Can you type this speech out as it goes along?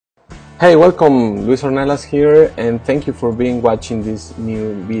Hey, welcome, Luis Ornelas here, and thank you for watching this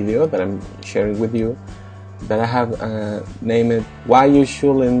new video that I'm sharing with you that I have named Why You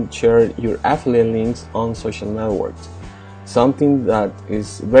Shouldn't Share Your Affiliate Links on Social Networks. Something that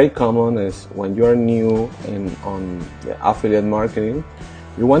is very common is when you are new on the affiliate marketing,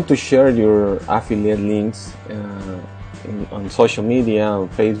 you want to share your affiliate links on social media, on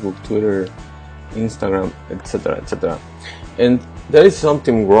Facebook, Twitter, Instagram, etc., etc. And there is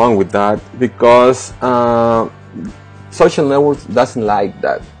something wrong with that because social networks doesn't like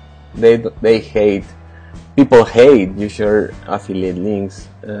that. They hate. People hate you share affiliate links,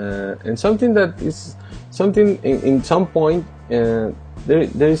 and something that is something in some point there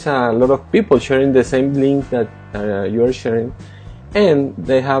is a lot of people sharing the same link that you are sharing, and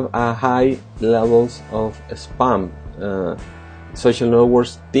they have a high levels of spam. Social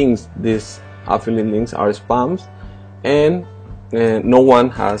networks thinks these affiliate links are spams, and no one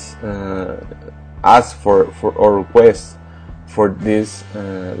has asked for or request for these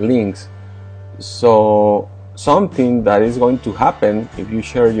links. So something that is going to happen if you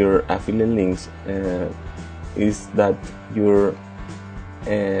share your affiliate links is that your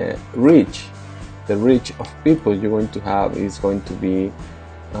reach, the reach of people you're going to have is going to be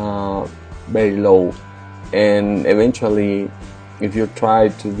very low, and eventually if you try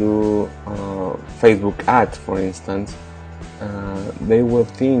to do Facebook ads, for instance, they will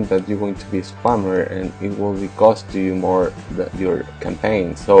think that you're going to be a spammer, and it will be cost to you more your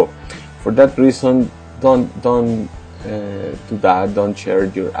campaign. So for that reason, don't do that. Don't share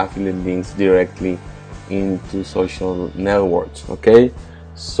your affiliate links directly into social networks. Okay,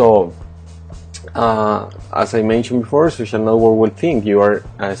 so as I mentioned before, social network will think you are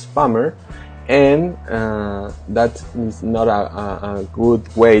a spammer, and that is not a good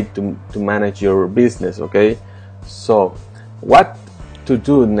way to manage your business. Okay, so what to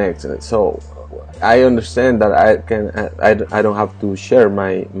do next? So I understand that I don't have to share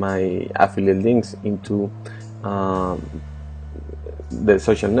my affiliate links into the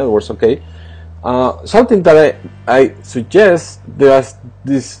social networks. Okay, something that I suggest, there's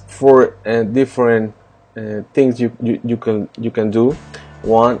these four different things you can do.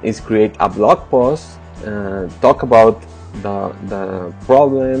 One is create a blog post, talk about the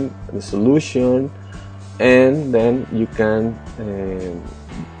problem, the solution, and then you can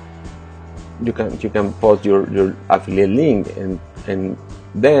post your affiliate link, and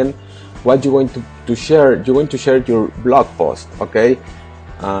then what you're going to share, you're going to share your blog post. Okay,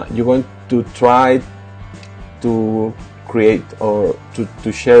 you're going to try to create or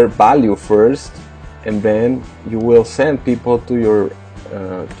to share value first, and then you will send people to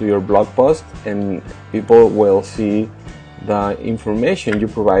your blog post, and people will see the information you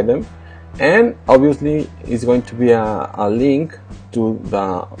provide them, and obviously it's going to be a link to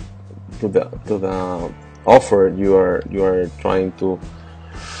the offer you are trying to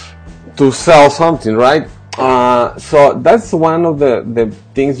sell something, right? So that's one of the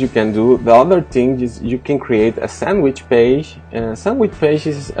things you can do. The other thing is you can create a sandwich page. A sandwich page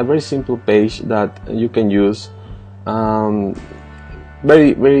is a very simple page that you can use.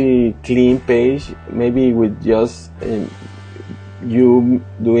 Very, very clean page, maybe with just you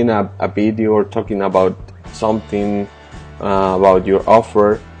doing a video or talking about something about your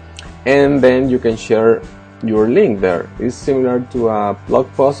offer, and then you can share your link there. It's similar to a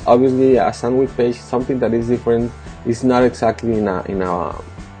blog post. Obviously, a sandwich page is something that is different. It's not exactly in a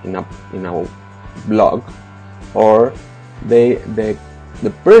blog, or the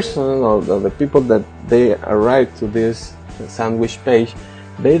person or the people that they arrive to this sandwich page,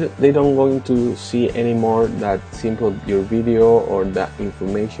 they don't going to see anymore that simple your video or the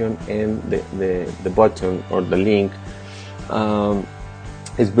information and the button or the link.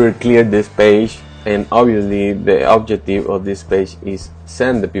 It's very clear, this page, and obviously the objective of this page is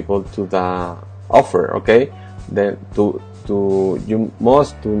send the people to the offer. Okay, then you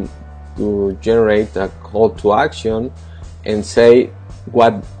must to generate a call to action and say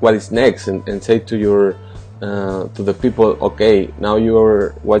what is next, and say to your to the people, okay, now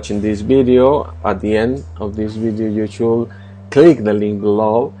you're watching this video. At the end of this video, you should click the link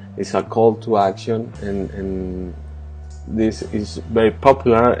below. It's a call to action, and this is very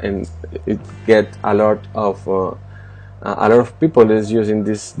popular, and it gets a lot of people is using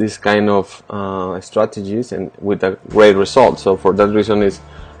this kind of strategies, and with a great result. So for that reason is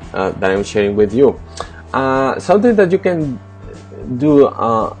that I'm sharing with you. Something that you can do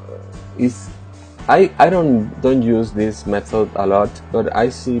is I don't use this method a lot, but I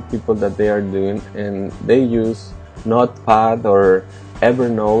see people that they are doing, and they use Notepad or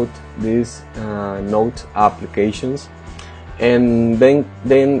Evernote, these note applications, and then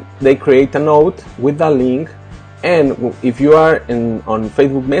they create a note with the link. And if you are on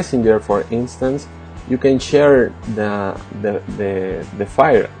Facebook Messenger, for instance, you can share the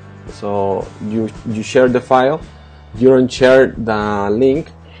file. So you share the file, you don't share the link,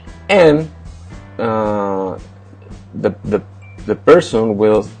 and the person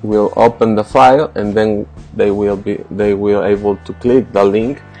will open the file, and then they will able to click the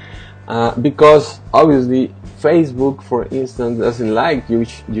link, because obviously Facebook, for instance, doesn't like you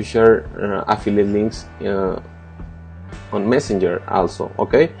share affiliate links on Messenger also.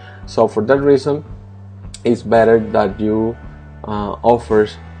 Okay, so for that reason, it's better that you offer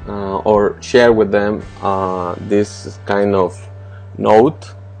or share with them this kind of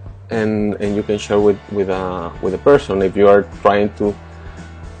note, and you can share with a person. If you are trying to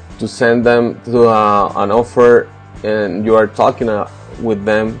send them to an offer, and you are talking with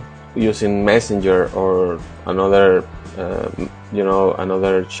them using Messenger or another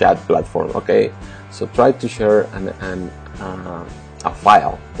another chat platform. Okay, so try to share a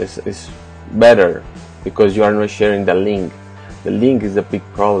file. It's better, because you are not sharing the link. The link is a big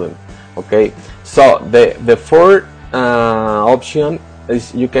problem. Okay, so the fourth option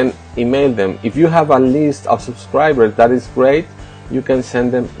is you can email them. If you have a list of subscribers, that is great. You can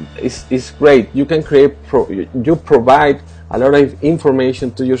send them. It's great. You can you provide a lot of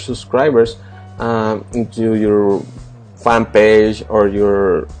information to your subscribers into your fan page or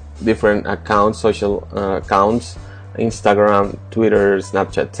your different accounts, social accounts, Instagram, Twitter,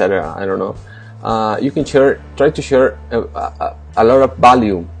 Snapchat, etc. I don't know. You can try to share a lot of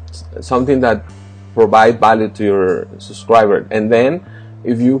value, something that provide value to your subscriber. And then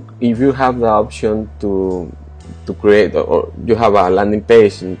if you have the option to create, or you have a landing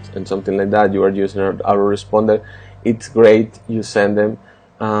page and something like that, you are using an autoresponder, it's great. You send them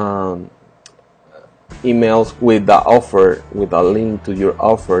emails with the offer, with a link to your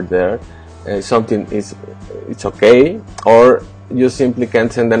offer there. It's okay. Or you simply can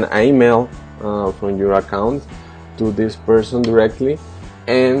send an email from your account to this person directly,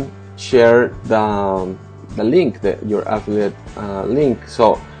 and share the link, your affiliate link.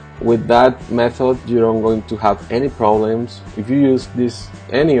 So with that method, you're not going to have any problems. If you use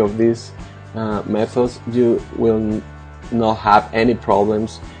any of these methods, you will not have any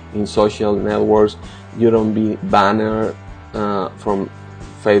problems in social networks. You don't be banned from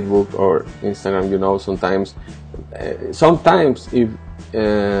Facebook or Instagram. Sometimes if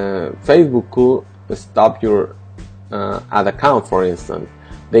Facebook could stop your ad account, for instance,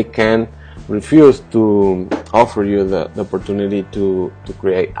 they can refuse to offer you the opportunity to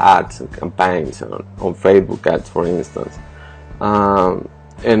create ads and campaigns on Facebook ads, for instance,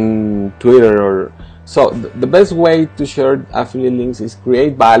 and Twitter. So the best way to share affiliate links is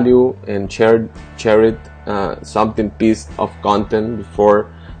create value and share it, something piece of content before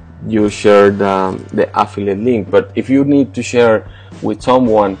you share the affiliate link. But if you need to share with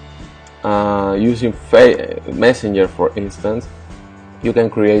someone using Messenger, for instance, you can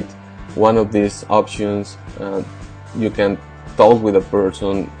create one of these options. You can talk with a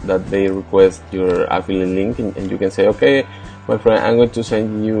person that they request your affiliate link, and you can say, okay, my friend, I'm going to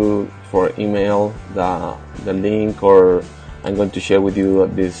send you for email the link, or I'm going to share with you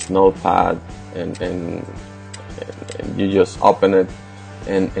this notepad, and you just open it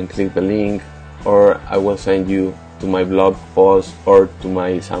and click the link, or I will send you to my blog post or to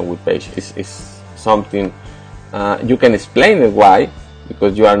my SoundWhip page. It's something you can explain it why,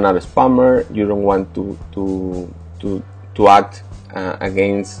 because you are not a spammer. You don't want to act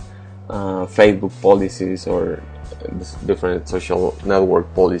against Facebook policies or different social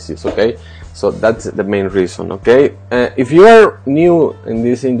network policies. Okay, so that's the main reason. Okay, if you are new in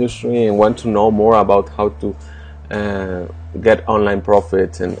this industry and want to know more about how to get online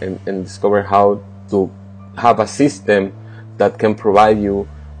profits and discover how to have a system that can provide you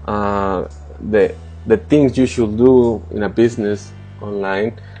the things you should do in a business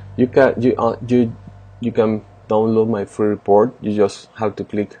online, you can download my free report. You just have to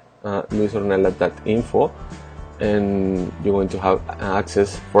click luisornella.info, and you're going to have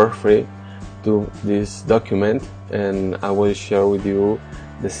access for free to this document, and I will share with you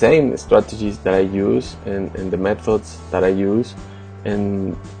the same strategies that I use and the methods that I use,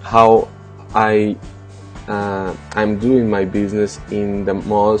 and how I'm doing my business in the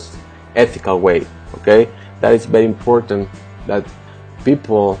most ethical way. Okay, that is very important, that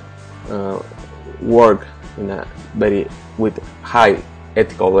people work with high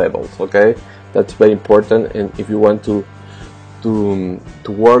ethical levels. Okay, that's very important. And if you want to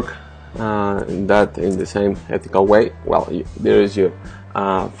work in the same ethical way, well, there is your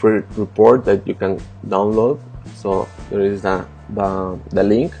free report that you can download. so there is the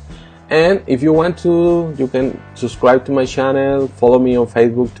link. And if you want to, you can subscribe to my channel, follow me on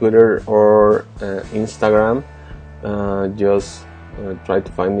Facebook, Twitter, or Instagram. Just try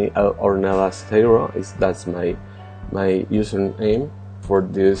to find me Ornelas Theiro. That's my username for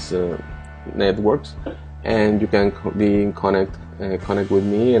these networks, and you can be in connect with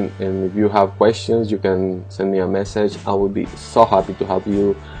me, and if you have questions, you can send me a message. I will be so happy to help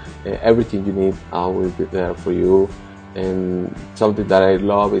you. Everything you need, I will be there for you. And something that I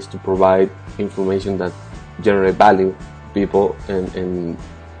love is to provide information that generate value to people, and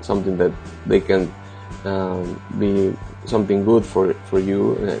something that they can be something good for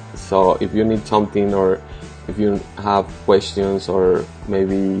you. So if you need something, or if you have questions, or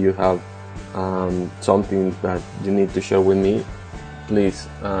maybe you have something that you need to share with me, please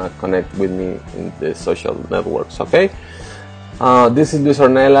connect with me in the social networks. Okay. This is Luis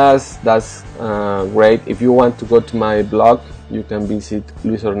Ornelas. That's great. If you want to go to my blog, you can visit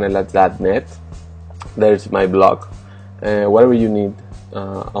luisornelas.net. There's my blog. Whatever you need,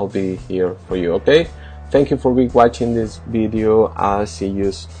 I'll be here for you. Okay. Thank you for watching this video. I'll see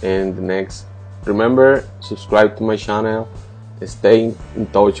you in the next. Remember, subscribe to my channel. Stay in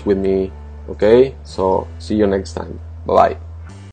touch with me. Okay. So see you next time. Bye bye.